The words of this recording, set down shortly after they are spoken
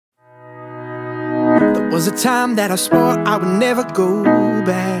Was a time that I swore I would never go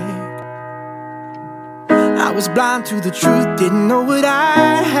back. I was blind to the truth, didn't know what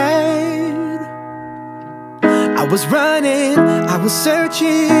I had. I was running, I was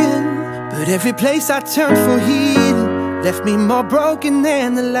searching, but every place I turned for healing left me more broken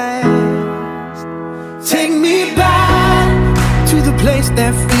than the last. Take me back to the place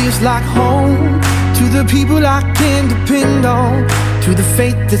that feels like home, to the people I can depend on, to the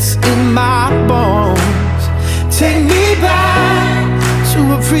faith that's in my bones. Take me back to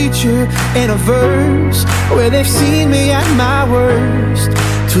a preacher and a verse where they've seen me at my worst,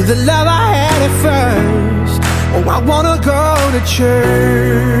 to the love I had at first. Oh, I wanna go to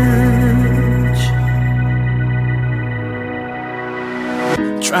church.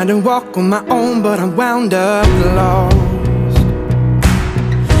 Trying to walk on my own, but I'm wound up lost.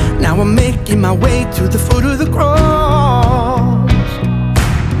 Now I'm making my way to the foot of the cross.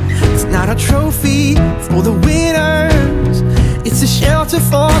 It's not a trophy for the winners, it's a shelter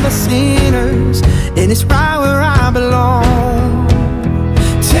for the sinners, and it's right where I belong.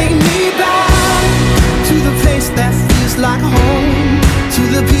 Take me back to the place that feels like home, to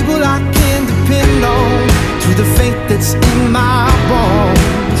the people I can depend on, to the faith that's in my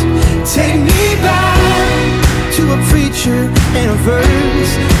bones. Take me back to a preacher and a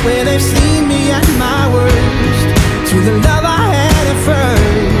verse where they've seen me at my worst, to the love I had at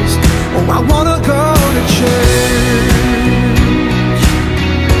first. Oh, I wanna go to church.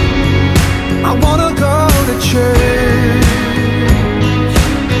 I wanna go to church.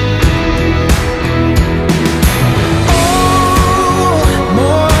 Oh,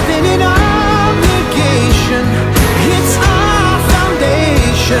 more than an obligation, it's our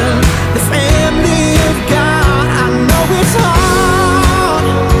foundation, the family of God. I know it's hard,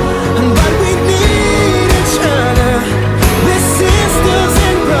 but we need each other. We're sisters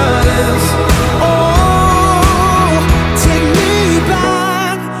and brothers. Oh, take me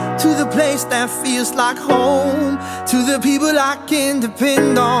back to the place that feels like home, to the people I can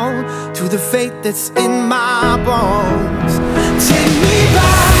depend on, to the faith that's in my bones. Take me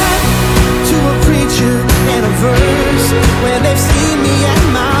back to a preacher and a verse where they've seen me at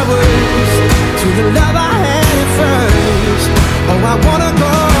my worst, to the love I had at first. Oh, I wanna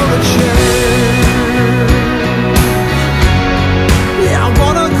go to church. Yeah, I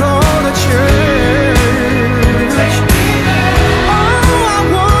wanna go to church. Oh, I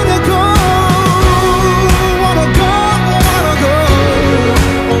wanna go, wanna go, wanna go.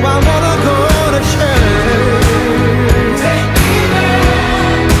 Oh, I wanna go to church.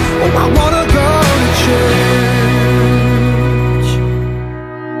 Oh, I wanna go to church.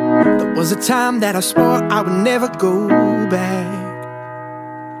 There was a time that I swore I would never go back.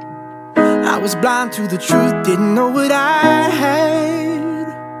 I was blind to the truth, didn't know what I had.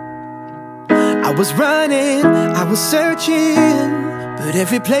 I was running, I was searching, but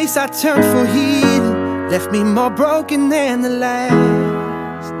every place I turned for healing left me more broken than the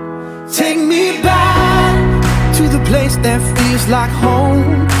last. Take me back to the place that feels like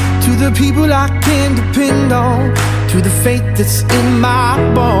home, to the people I can depend on, to the faith that's in my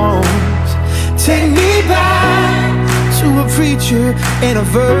bones. Take me back to a preacher and a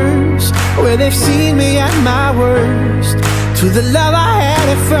verse where they've seen me at my worst, to the love I had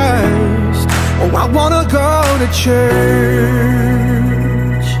at first. Oh, I wanna go to church.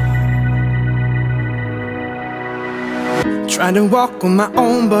 Trying to walk on my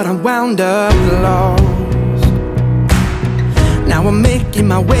own, but I'm wound up lost. Now I'm making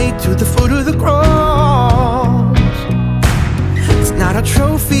my way to the foot of the cross. It's not a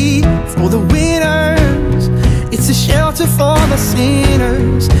trophy for the winners, it's a shelter for the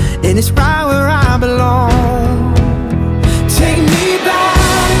sinners, and it's right where I belong. Take me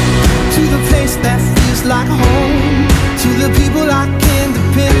back to the place that feels like home, to the people I can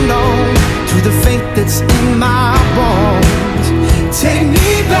depend on, to the faith that's in my bones. Take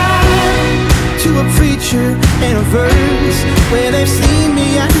me back to a preacher and a verse where they've seen me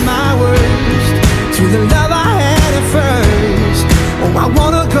at my worst, to the love I had at first. Oh, I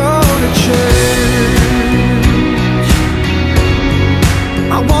wanna go to church.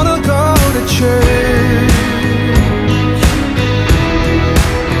 I wanna go to church.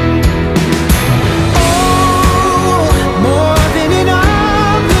 Oh, more than an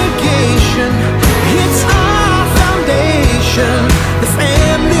obligation, it's our foundation, the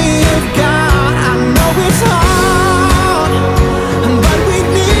family of God. I know it's hard, but we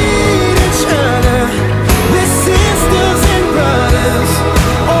need each other. We're sisters and brothers.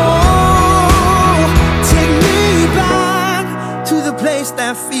 Oh, take me back to the place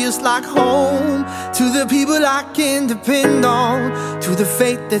that feels like home, to the people I can depend on, to the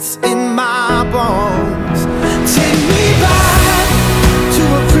faith that's in my bones. Take me back to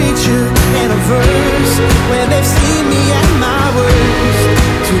a preacher and a verse where they've seen me at my worst,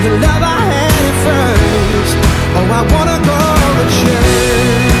 to the love I had at first. Oh, I wanna go to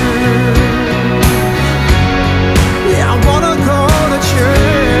church. Yeah, I wanna go to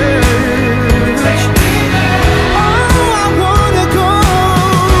church. Oh, I wanna go,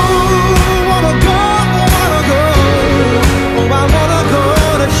 wanna go, wanna go. Oh, I wanna go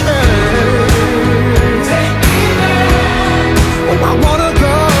to church. Oh, I wanna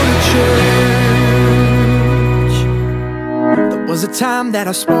go to church. There was a time that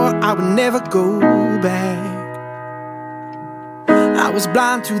I swore I would never go back. I was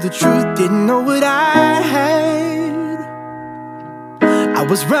blind to the truth, didn't know what I had. I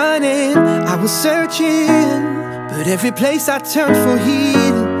was running, I was searching, but every place I turned for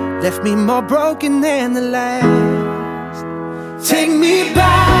healing left me more broken than the last. Take me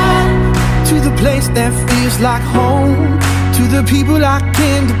back to the place that feels like home, to the people I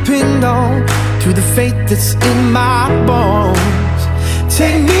can depend on, to the faith that's in my bones.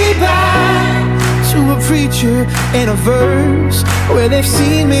 Take me back to a preacher and a verse where they've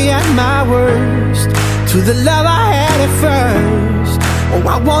seen me at my worst, to the love I had at first. Oh,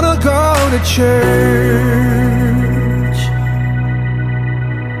 I wanna go to church.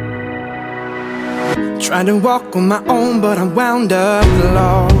 Trying to walk on my own, but I'm wound up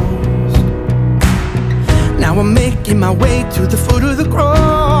lost. Now I'm making my way to the foot of the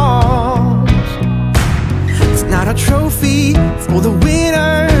cross. It's not a trophy for the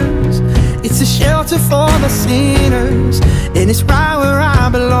winners, it's a shelter for the sinners, and it's right where I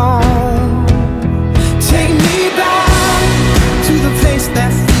belong. Take me back to the place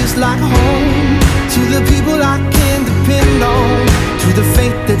that feels like home, to the people I can depend on, to the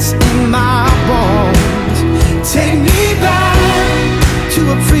faith that's in my bones. Take me back to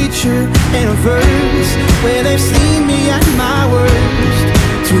a preacher and a verse where they've seen me at my worst,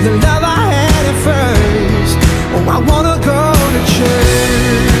 to the love